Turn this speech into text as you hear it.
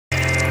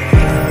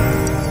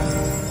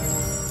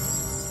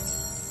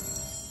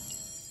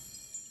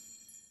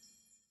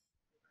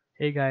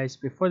Hey guys,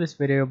 before this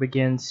video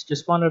begins,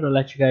 just wanted to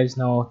let you guys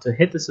know to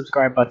hit the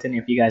subscribe button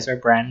if you guys are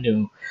brand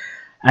new.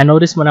 I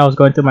noticed when I was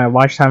going through my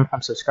watch time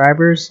from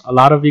subscribers, a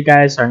lot of you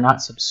guys are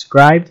not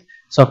subscribed.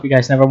 So if you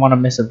guys never want to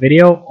miss a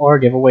video or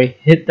giveaway,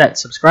 hit that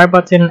subscribe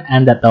button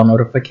and that bell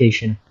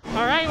notification.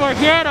 Alright, we're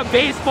here at a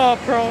baseball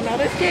pro. Now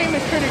this game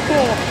is pretty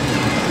cool.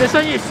 This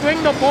one you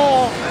swing the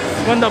ball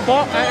when the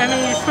ball,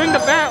 you swing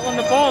the bat when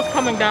the ball is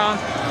coming down.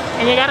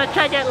 And you gotta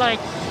try get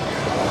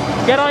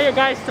all your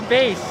guys to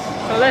base.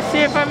 So let's see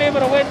if I'm able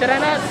to win. Did I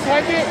not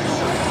swipe it?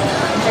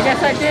 I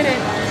guess I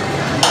didn't.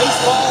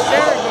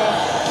 There we go.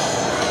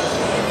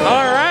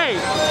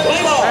 Alright.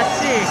 Let's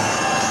see.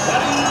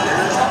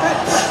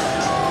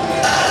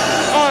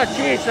 Oh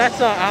jeez,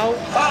 that's a out.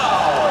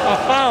 A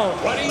foul.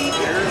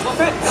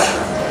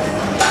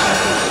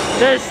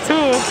 There's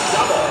two.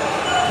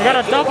 We got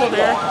a double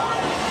there.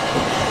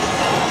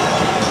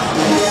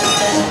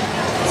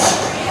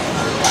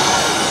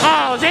 Oh,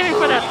 I was aiming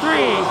for that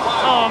three.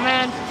 Oh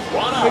man.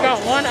 We got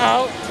one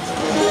out. Go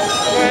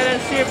ahead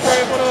and see if we're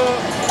able to...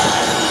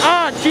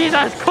 Oh, jeez,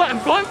 I'm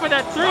going for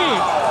that three.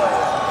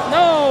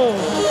 No.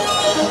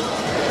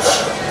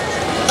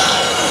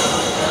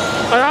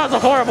 Oh, that was a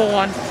horrible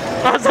one.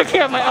 I was looking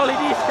at my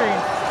LED screen.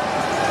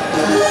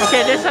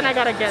 Okay, this one I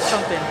gotta get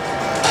something.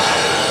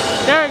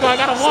 There we go, I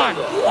got a one.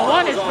 A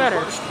one is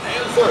better.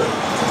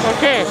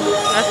 Okay,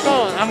 let's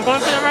go. I'm going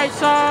for the right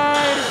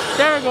side.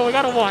 There we go, we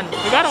got a one.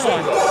 We got a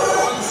one.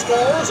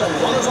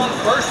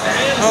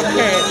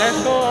 Okay,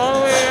 let's go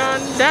all the way on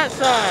that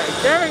side.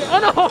 There we go. Oh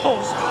no!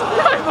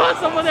 I brought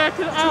someone there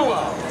to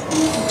out.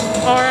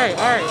 Alright,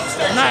 alright.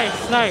 Nice,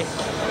 nice.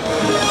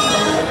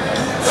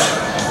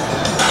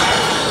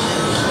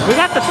 We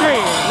got the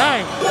three.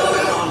 Nice.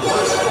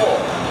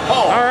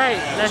 Alright,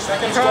 let's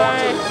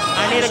try.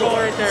 I need to go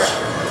right there.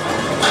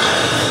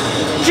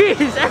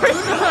 Jeez, every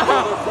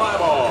time.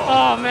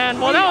 Oh man,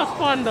 well that was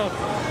fun though.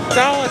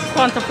 That was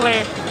fun to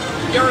play.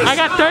 I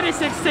got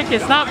 36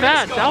 tickets, not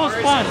bad. That was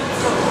fun.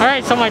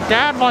 Alright, so my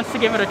dad wants to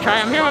give it a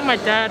try. I'm here with my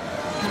dad,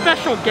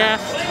 special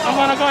guest. I'm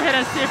gonna go ahead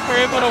and see if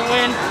we're able to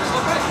win.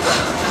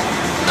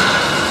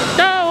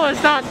 That was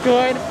not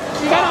good.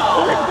 You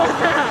gotta flip the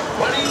bat.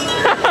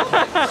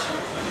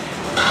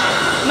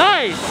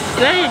 Nice.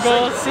 There you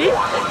go. See?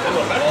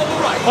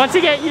 Once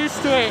you get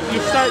used to it, you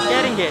start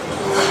getting it.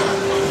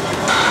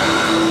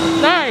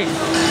 Nice.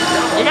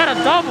 You got a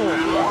double.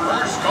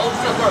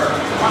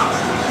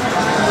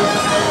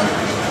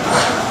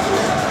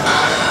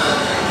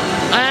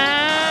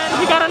 And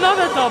we got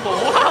another double.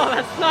 Wow,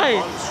 that's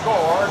nice.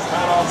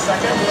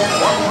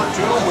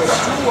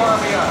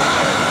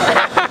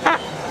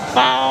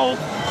 Foul.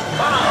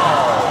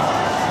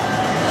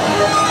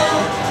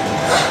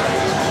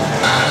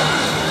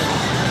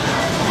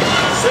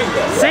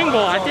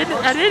 Single. I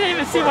didn't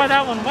even see why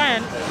that one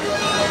went.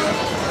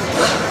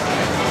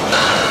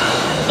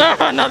 Oh,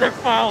 another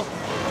foul.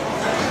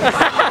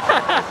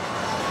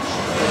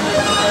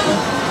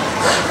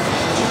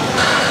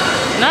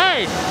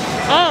 Nice.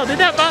 Oh, did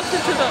that bounce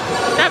into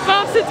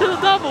the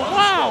double?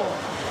 Wow.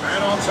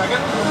 Man on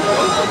second.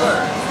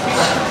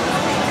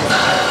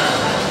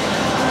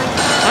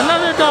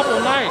 Another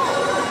double. Nice.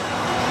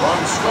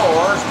 Run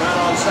scores. Man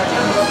on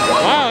second.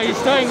 Wow,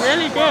 he's doing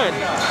really good.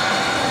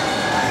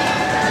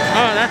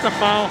 Oh, that's a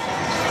foul.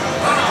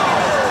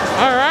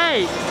 All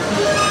right.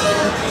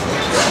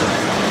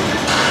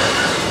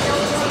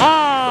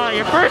 Oh,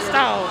 your first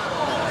out.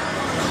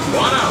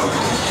 One out.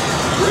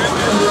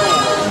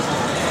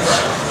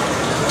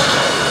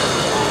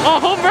 Oh,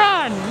 home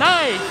run.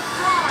 Nice.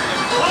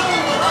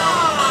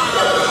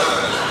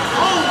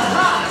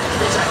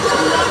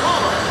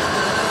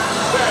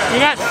 You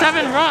got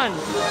 7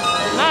 runs.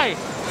 Nice.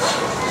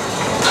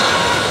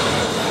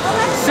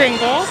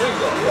 Single.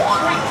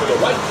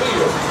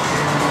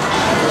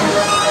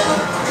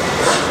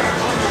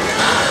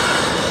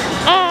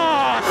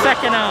 Oh,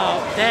 second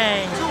out.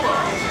 Dang.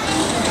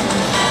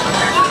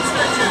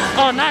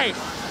 Oh, nice.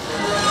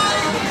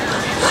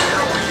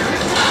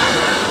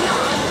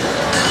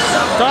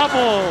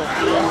 Double.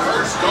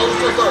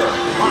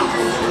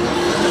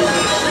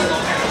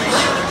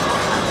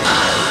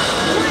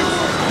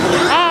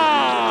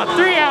 Oh,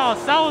 3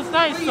 outs. That was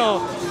nice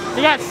though.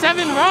 You got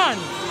 7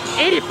 runs.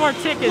 84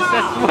 tickets,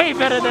 that's way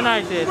better than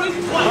I did.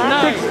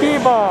 Nice. Skee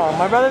ball.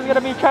 My brother's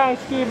gonna be trying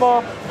skee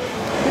ball.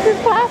 This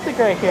is classic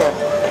right here.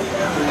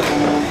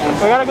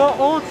 We gotta go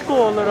old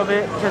school a little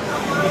bit.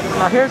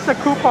 Now here's the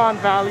coupon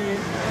value.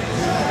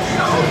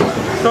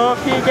 So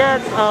if he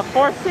gets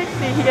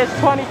 460, he gets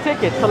 20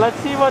 tickets. So let's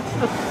see what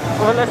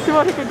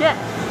he could get.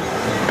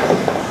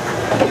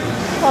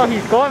 Oh,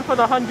 he's going for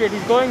the 100.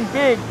 He's going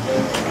big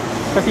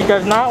because he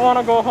does not want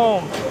to go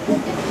home.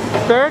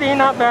 30,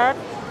 not bad.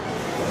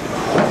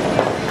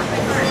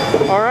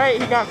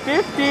 Alright, he got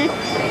 50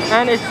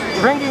 and it's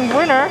ringing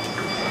winner.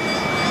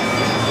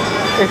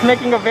 It's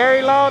making a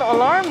very loud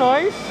alarm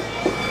noise.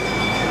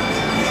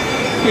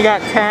 He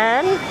got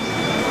 10.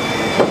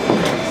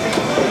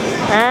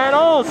 And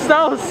oh,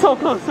 that was so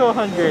close to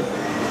 100.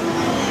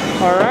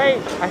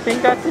 Alright, I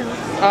think that's his,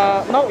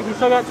 no, he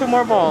still got 2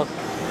 more balls.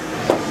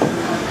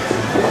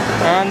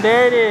 And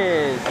there it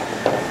is.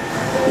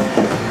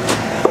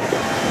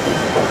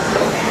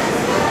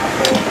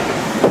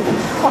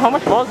 Oh, how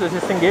much balls does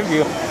this thing give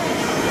you?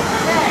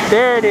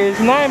 There it is,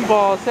 9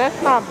 balls.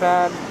 That's not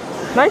bad.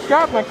 Nice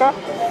job, Micah.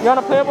 You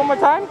wanna play it one more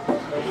time?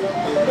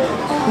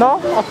 No?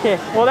 Okay.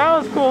 Well, that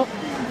was cool.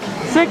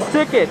 6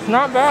 tickets,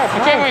 not bad.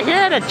 Okay, we're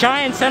here at a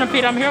giant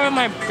centipede. I'm here with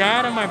my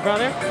dad and my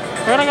brother.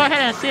 We're gonna go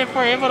ahead and see if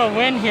we're able to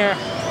win here.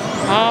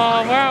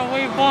 Well,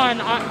 we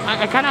won.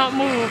 I cannot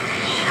move.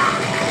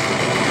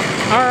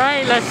 All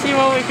right, let's see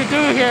what we could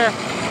do here.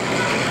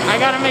 I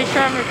gotta make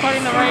sure I'm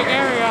recording the right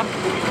area.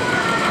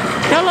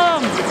 Kill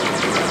him!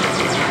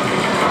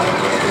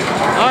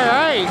 All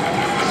right.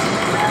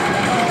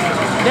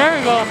 There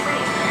we go.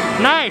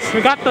 Nice.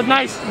 We got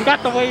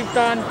the wave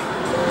done.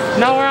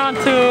 Now we're on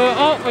to,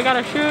 oh, we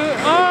gotta shoot.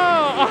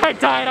 Oh, I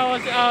died. I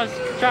was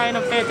trying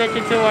to pay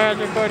attention to where I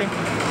was recording.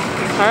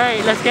 All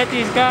right, let's get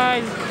these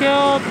guys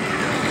killed.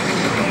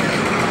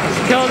 Let's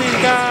kill these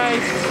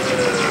guys.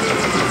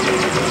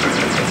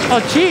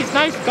 Oh, jeez,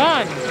 nice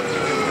gun.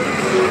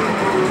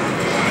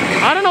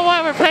 I don't know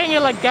why we're playing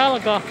it like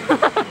Galaga.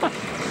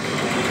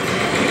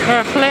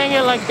 We're playing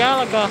it like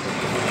Galaga.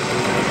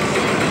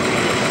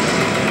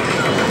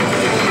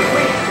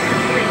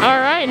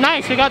 Alright,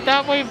 nice. We got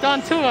that wave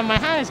done too, and my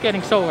hand is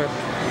getting sore.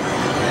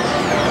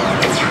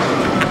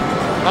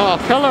 Oh,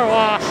 killer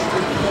wasp.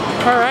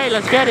 Alright,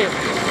 let's get it.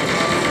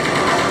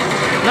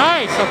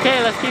 Nice.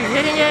 Okay, let's keep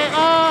hitting it.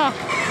 Oh.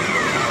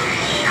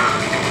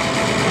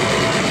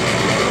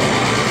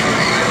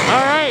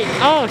 Alright.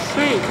 Oh,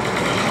 sweet.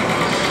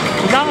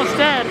 He's almost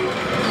dead.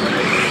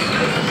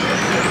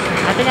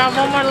 I think I have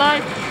one more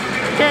life.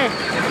 Okay,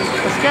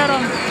 let's get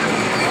him.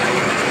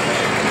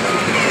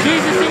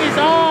 Jeez, this thing is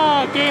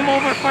all game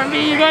over for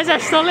me. You guys are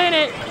still in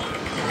it.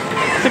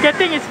 It's a good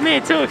thing it's me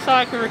too, so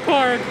I can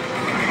record.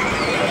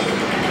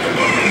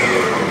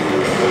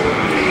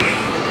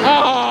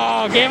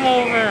 Oh, game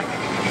over.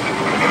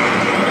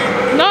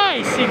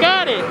 Nice, you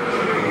got it.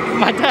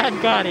 My dad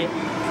got it.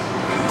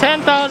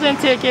 10,000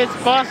 tickets,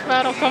 boss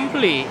battle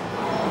complete.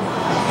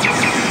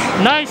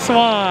 Nice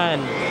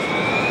one.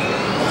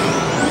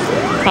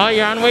 Oh,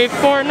 you're on wave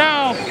 4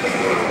 now.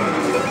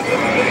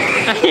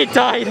 He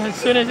died as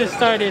soon as it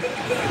started.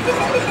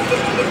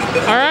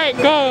 Alright,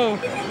 go.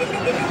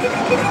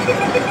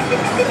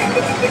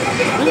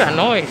 Look at that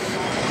noise.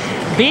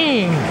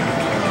 Beam.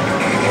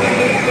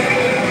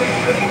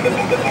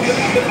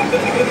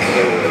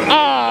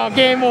 Oh,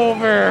 game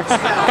over.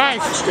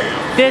 Guys,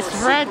 this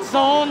red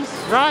zone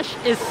rush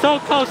is so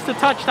close to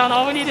touchdown.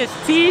 All we need is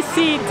T,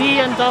 C, D,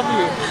 and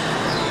W.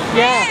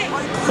 Yeah,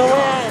 so we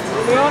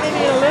only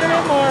need a little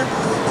bit more.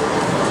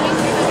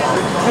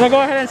 I'm gonna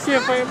go ahead and see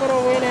if we're able to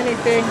win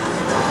anything.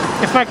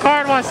 If my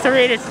card wants to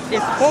read, it's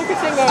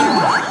focusing on.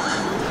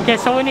 Okay,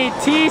 so we need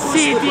T,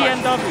 C, D,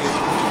 and W.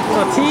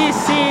 So T,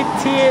 C,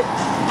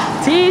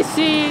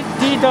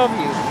 D,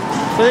 W.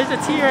 So there's a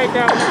T right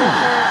there. I'm gonna go for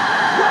it.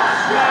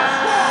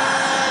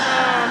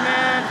 Oh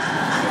man.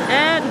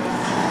 N.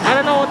 I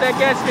don't know what that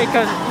gets me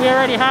because we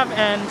already have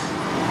N.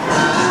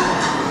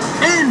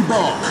 N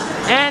ball.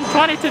 And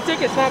 22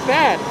 tickets, not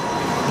bad.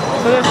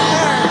 So there's 2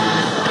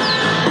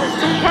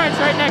 cards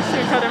right next to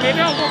each other.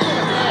 Maybe I'll go for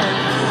the card.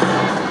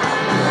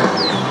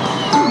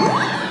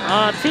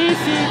 T,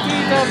 C, D,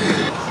 W.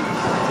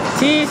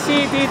 T,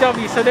 C, D,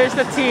 W. So there's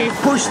the T.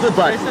 Push the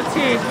button. There's the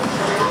T.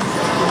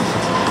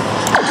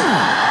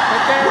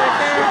 Right there, right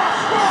there.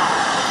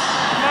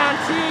 Come on,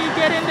 T,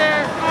 get in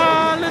there.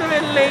 Oh, a little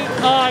bit late.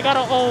 Oh, I got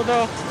an O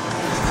though.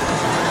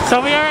 So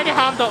we already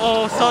have the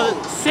O, so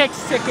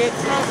 6 tickets,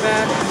 not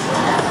bad.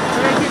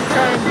 We're gonna keep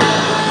trying.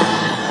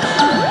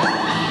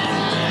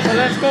 So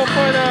let's go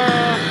for the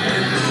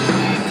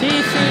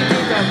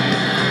TCDW.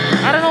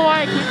 I don't know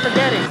why I keep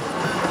forgetting.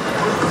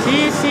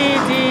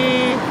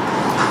 TCD.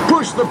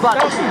 Push the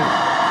button. W.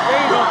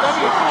 There you go,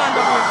 W, come on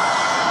W.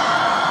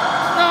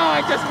 No,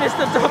 I just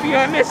missed the W,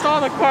 I missed all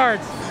the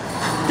cards.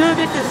 Dude,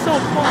 this is so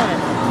fun.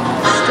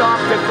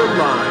 Stop at the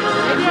line.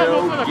 Maybe I'll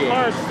go for the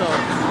cards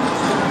though.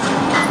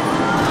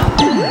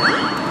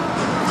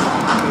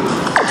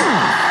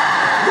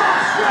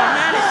 Oh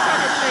man, it's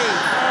kind of late.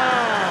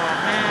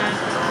 Oh man.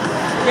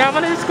 Yeah, I'm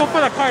gonna just go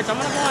for the cards. I'm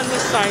gonna go on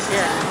this side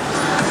here.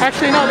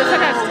 Actually, no, this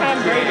one has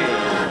Tom Brady.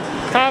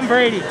 Tom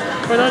Brady.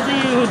 For those of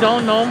you who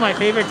don't know, my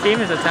favorite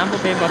team is the Tampa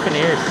Bay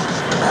Buccaneers.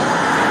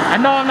 I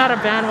know I'm not a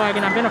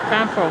bandwagon. I've been a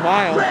fan for a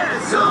while.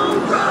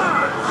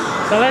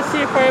 So let's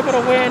see if we're able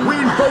to win.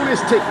 Win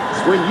bonus tickets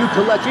when you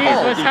collect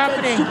all what's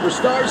happening?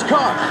 Superstars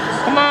cards.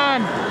 Come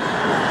on.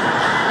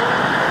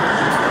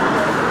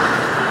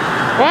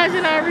 Why is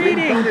it not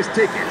reading? Win bonus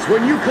tickets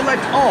when you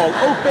collect all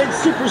Offense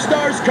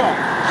Superstars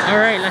cards.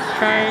 Alright, let's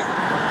try it.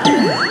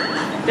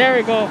 There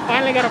we go.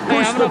 Finally got a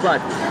play. Push the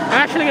button.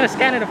 I'm actually going to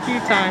scan it a few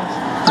times.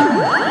 So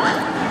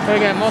we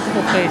got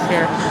multiple plays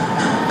here.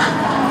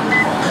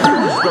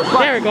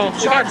 There we go.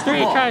 We got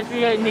 3 tries.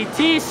 We need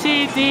T,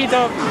 C, D,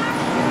 W.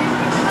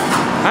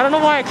 I don't know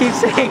why I keep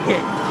saying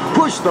it.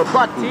 Push the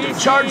button to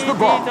charge the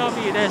ball.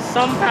 W. There's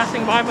some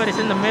passing by, but it's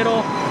in the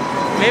middle.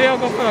 Maybe I'll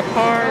go for the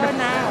card.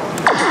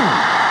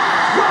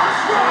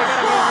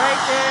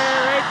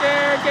 right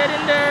there. Get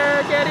in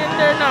there, get in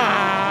there.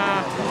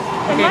 Nah.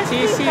 Okay,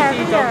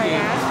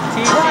 TCDW.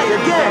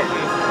 TCDW.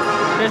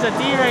 There's a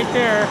D right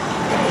there.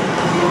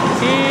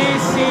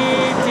 TCDW.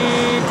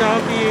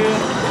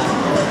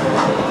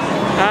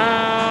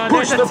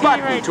 There's a T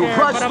right there,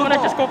 but I'm gonna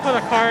just go for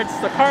the cards.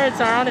 The cards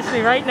are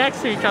honestly right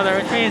next to each other,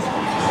 which means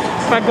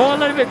if I go a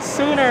little bit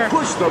sooner,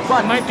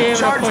 I might be able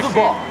to push it.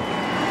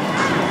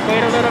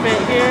 Wait a little bit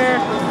here.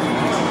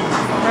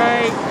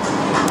 Right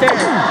there.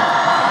 Come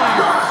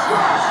on.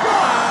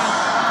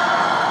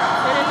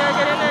 Get in there,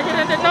 get in there, get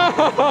in there.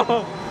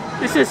 No!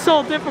 This is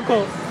so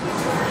difficult.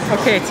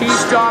 Okay, T.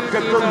 Stop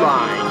at the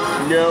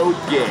line. No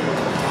game.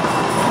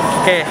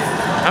 Okay,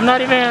 I'm not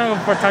even gonna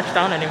go for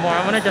touchdown anymore.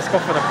 I'm gonna just go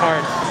for the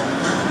cards.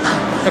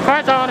 The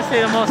cards are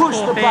honestly the most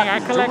cool thing. I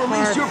collect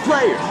cards.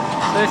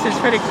 So this is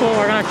pretty cool.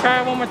 We're gonna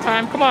try it one more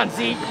time. Come on,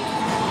 Zeke.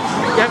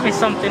 Get me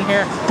something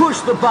here.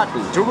 Push the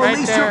button to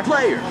release your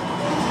player.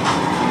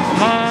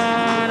 Come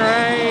on,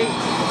 right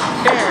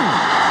there.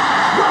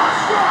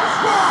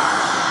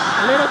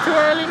 A little too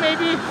early,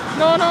 maybe?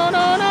 No, no,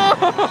 no, no.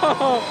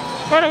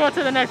 We're gonna go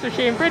to the next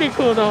machine. Pretty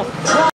cool, though.